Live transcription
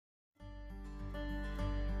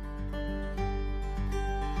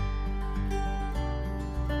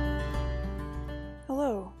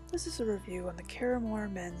This is a review on the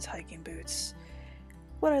Karrimor men's hiking boots.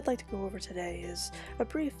 What I'd like to go over today is a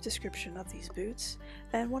brief description of these boots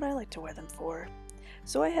and what I like to wear them for.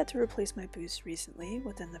 So I had to replace my boots recently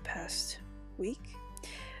within the past week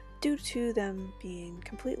due to them being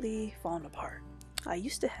completely fallen apart. I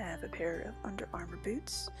used to have a pair of Under Armour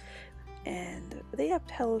boots and they have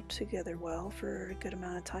held together well for a good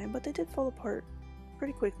amount of time, but they did fall apart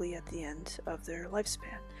pretty quickly at the end of their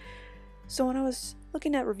lifespan. So when I was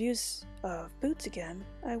looking at reviews of boots again,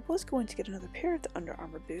 I was going to get another pair of the Under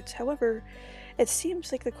Armour boots. However, it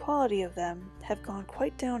seems like the quality of them have gone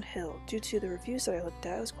quite downhill due to the reviews that I looked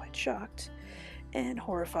at. I was quite shocked and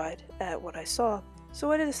horrified at what I saw.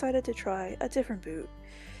 So I decided to try a different boot,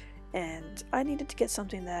 and I needed to get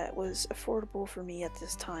something that was affordable for me at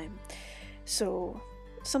this time. So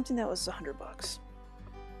something that was $100.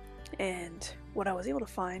 And what I was able to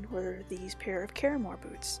find were these pair of Karrimor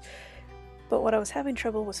boots. But what I was having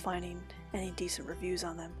trouble was finding any decent reviews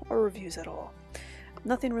on them, or reviews at all.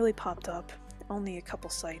 Nothing really popped up, only a couple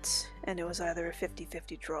sites, and it was either a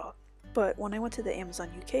 50-50 draw. But when I went to the Amazon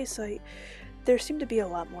UK site, there seemed to be a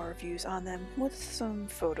lot more reviews on them with some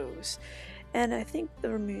photos. And I think the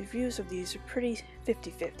reviews of these are pretty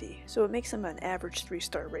 50-50, so it makes them an average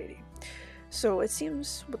 3-star rating. So it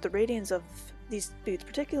seems with the ratings of these boots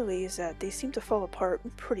particularly is that they seem to fall apart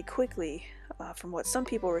pretty quickly from what some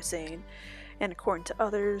people were saying, and according to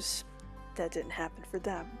others, that didn't happen for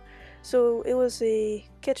them. So it was a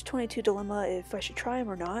catch-22 dilemma if I should try them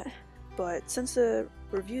or not, but since the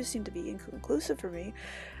reviews seemed to be inconclusive for me,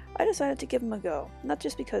 I decided to give them a go. Not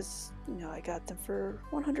just because, I got them for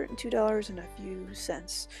 $102 and a few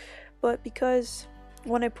cents, but because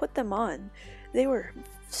when I put them on, they were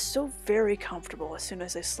so very comfortable as soon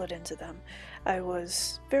as I slid into them. I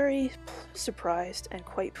was very surprised and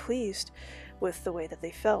quite pleased with the way that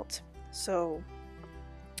they felt. So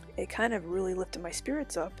it kind of really lifted my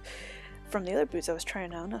spirits up from the other boots I was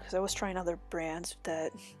trying on, because I was trying other brands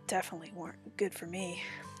that definitely weren't good for me,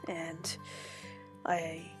 and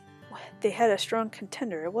they had a strong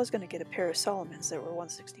contender. I was going to get a pair of Solomons that were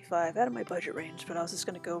 $165 out of my budget range, but I was just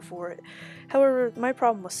going to go for it. However, my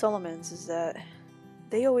problem with Solomons is that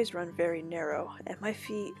they always run very narrow, and my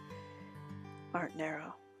feet aren't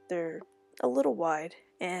narrow. They're a little wide,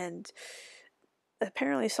 and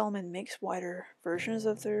apparently Solomon makes wider versions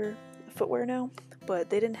of their footwear now, but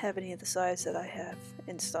they didn't have any of the size that I have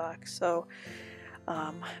in stock, so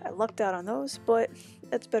I lucked out on those, but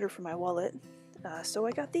that's better for my wallet. So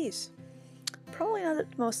I got these. Probably not the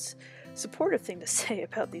most supportive thing to say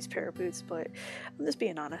about these pair of boots, but I'm just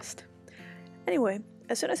being honest. Anyway,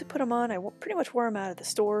 as soon as I put them on, I pretty much wore them out of the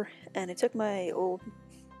store, and I took my old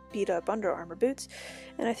beat-up Under Armour boots,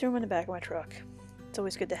 and I threw them in the back of my truck. It's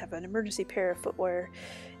always good to have an emergency pair of footwear,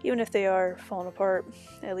 even if they are falling apart.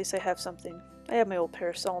 At least I have something. I have my old pair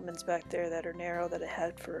of Solomons back there that are narrow that I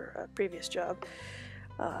had for a previous job.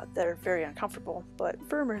 That are very uncomfortable, but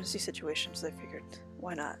for emergency situations I figured,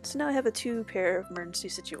 why not? So now I have a 2 pair of emergency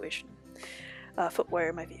situation footwear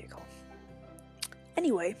in my vehicle.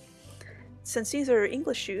 Anyway, since these are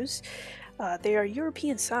English shoes, they are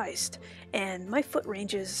European sized, and my foot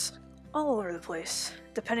ranges all over the place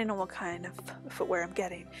depending on what kind of footwear I'm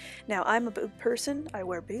getting. Now, I'm a boot person, I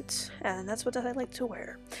wear boots, and that's what I like to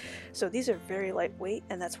wear. So these are very lightweight,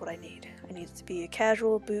 and that's what I need. I need it to be a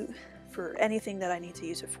casual boot for anything that I need to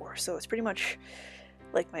use it for. So it's pretty much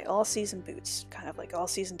like my all-season boots, kind of like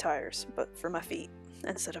all-season tires, but for my feet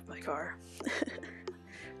instead of my car.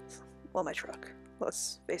 Well, my truck.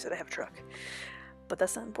 Let's face it, I have a truck. But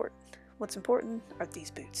that's not important. What's important are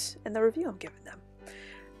these boots, and the review I'm giving them.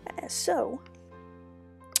 So,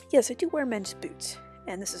 yes, I do wear men's boots,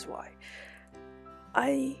 and this is why.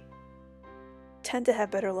 I tend to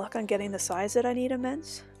have better luck on getting the size that I need in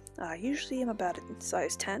men's. Usually I'm about a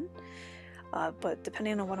size 10, but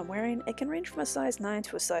depending on what I'm wearing, it can range from a size 9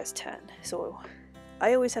 to a size 10. So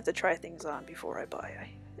I always have to try things on before I buy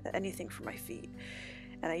anything for my feet.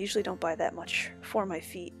 And I usually don't buy that much for my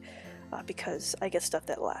feet because I get stuff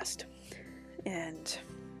that lasts. And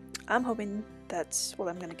I'm hoping that's what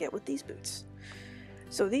I'm going to get with these boots.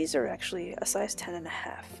 So these are actually a size 10.5.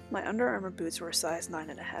 My Under Armour boots were a size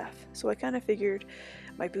 9.5. So I kind of figured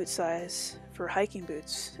my boot size for hiking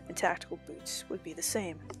boots and tactical boots would be the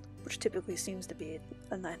same, which typically seems to be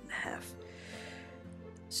a 9.5.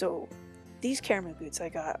 So these Karrimor boots I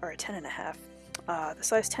got are a 10.5. The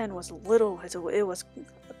size 10 was it was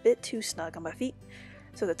a bit too snug on my feet,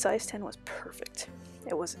 so the size 10 was perfect.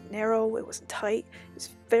 It wasn't narrow, it wasn't tight, it was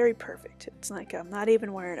very perfect. It's like I'm not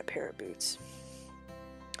even wearing a pair of boots.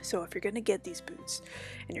 So if you're going to get these boots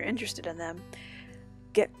and you're interested in them,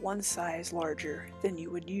 get one size larger than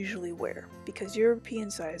you would usually wear, because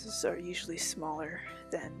European sizes are usually smaller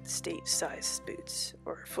than state size boots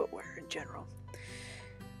or footwear in general.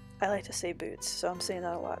 I like to say boots, so I'm saying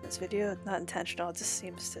that a lot in this video. Not intentional, it just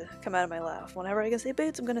seems to come out of my mouth. Whenever I can say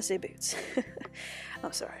boots, I'm gonna say boots.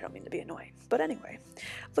 I'm sorry, I don't mean to be annoying. But anyway,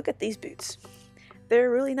 look at these boots.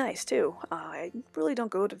 They're really nice too. I really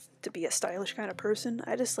don't go to be a stylish kind of person.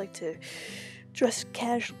 I just like to dress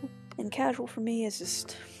casual, and casual for me is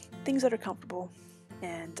just things that are comfortable,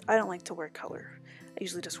 and I don't like to wear color. I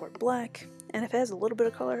usually just wear black, and if it has a little bit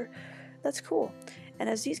of color, that's cool. And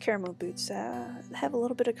as these Karrimor boots have a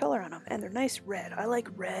little bit of color on them, and they're nice red. I like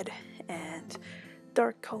red and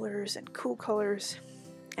dark colors and cool colors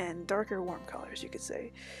and darker warm colors, you could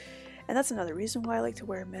say. And that's another reason why I like to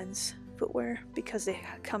wear men's footwear, because they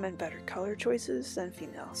come in better color choices than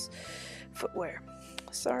females' footwear.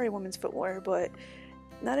 Sorry, women's footwear, but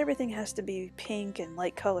not everything has to be pink and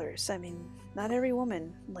light colors. I mean, not every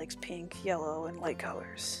woman likes pink, yellow, and light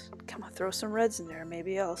colors. Come on, throw some reds in there.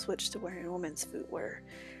 Maybe I'll switch to wearing women's footwear.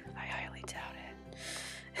 I highly doubt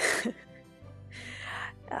it.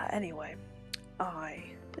 Anyway,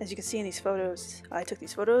 as you can see in these photos, I took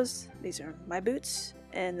these photos. These are my boots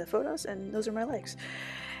and the photos, and those are my legs.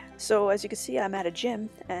 So as you can see, I'm at a gym,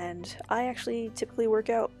 and I actually typically work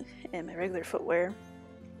out in my regular footwear.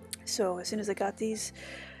 So as soon as I got these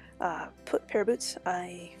pair of boots,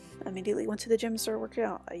 I immediately went to the gym and started working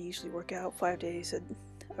out. I usually work out 5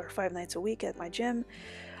 nights a week at my gym,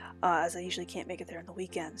 as I usually can't make it there on the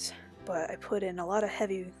weekends. But I put in a lot of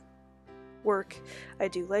heavy work. I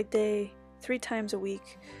do leg day 3 times a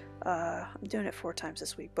week. I'm doing it 4 times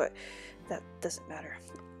this week, but that doesn't matter.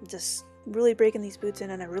 I'm just really breaking these boots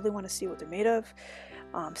in, and I really want to see what they're made of.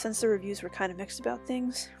 Since the reviews were kind of mixed about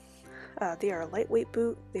things, they are a lightweight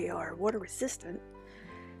boot. They are water resistant.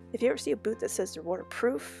 If you ever see a boot that says they're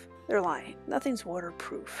waterproof, they're lying. Nothing's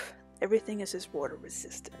waterproof. Everything is just water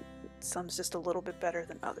resistant. Some's just a little bit better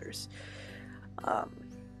than others.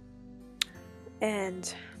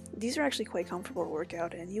 And these are actually quite comfortable to work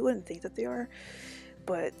out in. You wouldn't think that they are,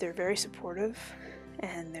 but they're very supportive,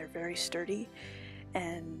 and they're very sturdy,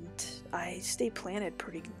 and I stay planted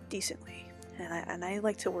pretty decently. And I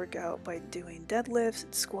like to work out by doing deadlifts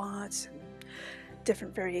and squats and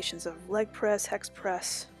different variations of leg press, hex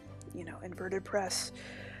press, inverted press,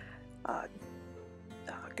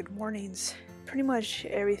 good mornings, pretty much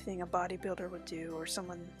everything a bodybuilder would do, or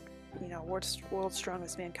someone, world's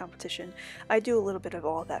strongest man competition. I do a little bit of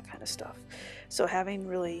all that kind of stuff. So having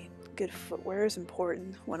really good footwear is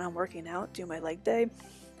important when I'm working out, do my leg day.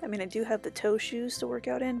 I mean, I do have the toe shoes to work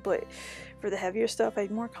out in, but for the heavier stuff,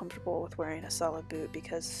 I'm more comfortable with wearing a solid boot,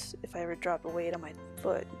 because if I ever drop a weight on my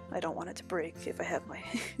foot, I don't want it to break if I have my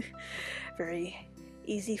very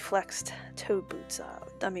easy flexed toe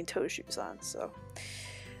shoes on. So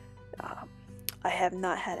I have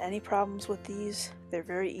not had any problems with these. They're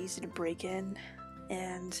very easy to break in,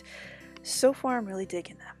 and so far I'm really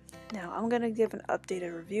digging them. Now I'm going to give an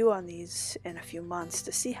updated review on these in a few months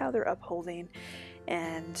to see how they're upholding,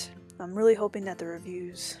 and I'm really hoping that the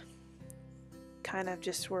reviews kind of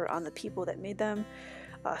just were on the people that made them.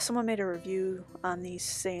 Someone made a review on these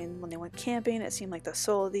saying when they went camping, it seemed like the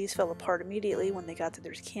sole of these fell apart immediately when they got to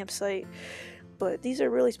their campsite. But these are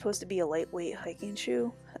really supposed to be a lightweight hiking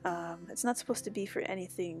shoe. It's not supposed to be for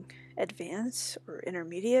anything advanced or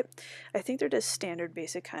intermediate. I think they're just standard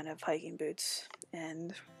basic kind of hiking boots.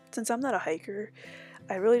 And since I'm not a hiker,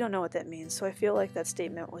 I really don't know what that means. So I feel like that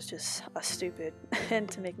statement was just stupid and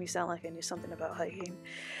to make me sound like I knew something about hiking.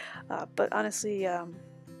 But honestly,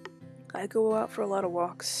 I go out for a lot of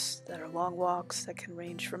walks that are long walks that can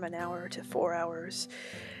range from an hour to 4 hours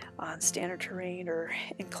on standard terrain or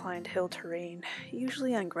inclined hill terrain,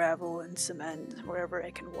 usually on gravel and cement, wherever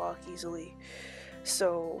I can walk easily.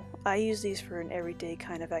 So I use these for an everyday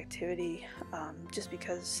kind of activity, just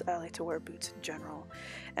because I like to wear boots in general,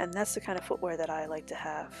 and that's the kind of footwear that I like to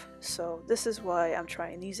have. So this is why I'm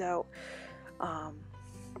trying these out.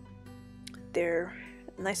 They're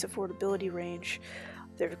a nice affordability range.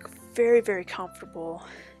 They're very, very comfortable,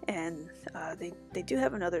 and they do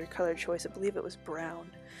have another color choice. I believe it was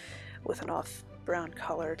brown with an off brown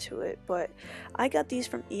color to it, but I got these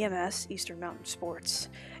from EMS, Eastern Mountain Sports.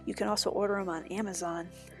 You can also order them on Amazon,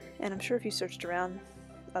 and I'm sure if you searched around,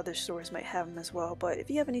 other stores might have them as well. But if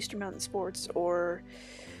you have an Eastern Mountain Sports or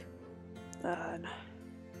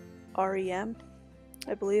REM,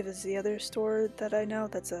 I believe is the other store that I know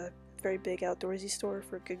that's a very big outdoorsy store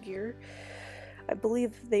for good gear, I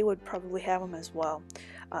believe they would probably have them as well.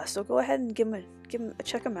 So go ahead and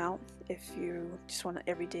check them out if you just want an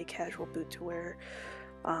everyday casual boot to wear.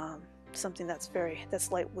 something that's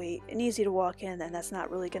lightweight and easy to walk in, and that's not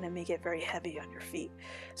really going to make it very heavy on your feet.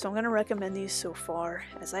 So I'm going to recommend these so far,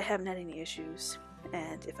 as I haven't had any issues,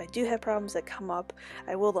 and if I do have problems that come up,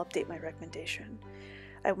 I will update my recommendation.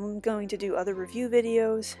 I'm going to do other review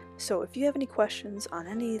videos, so if you have any questions on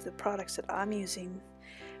any of the products that I'm using,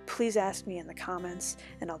 please ask me in the comments,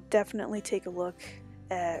 and I'll definitely take a look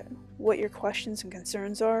at what your questions and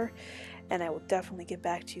concerns are, and I will definitely get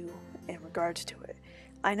back to you in regards to it.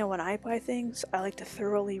 I know when I buy things, I like to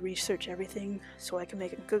thoroughly research everything so I can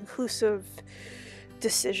make a conclusive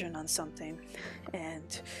decision on something.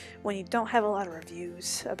 And when you don't have a lot of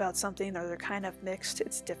reviews about something, or they're kind of mixed,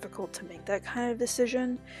 it's difficult to make that kind of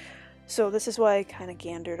decision. So this is why I kind of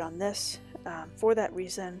gandered on this for that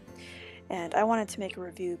reason. And I wanted to make a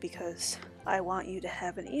review because I want you to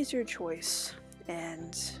have an easier choice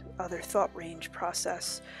and other thought range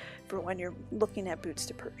process for when you're looking at boots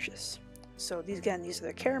to purchase. So these are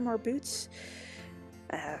the Karrimor boots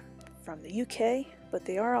from the UK, but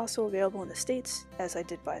they are also available in the States, as I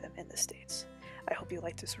did buy them in the States. I hope you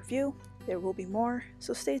liked this review. There will be more,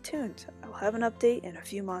 so stay tuned. I'll have an update in a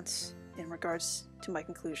few months in regards to my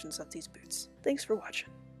conclusions of these boots. Thanks for watching.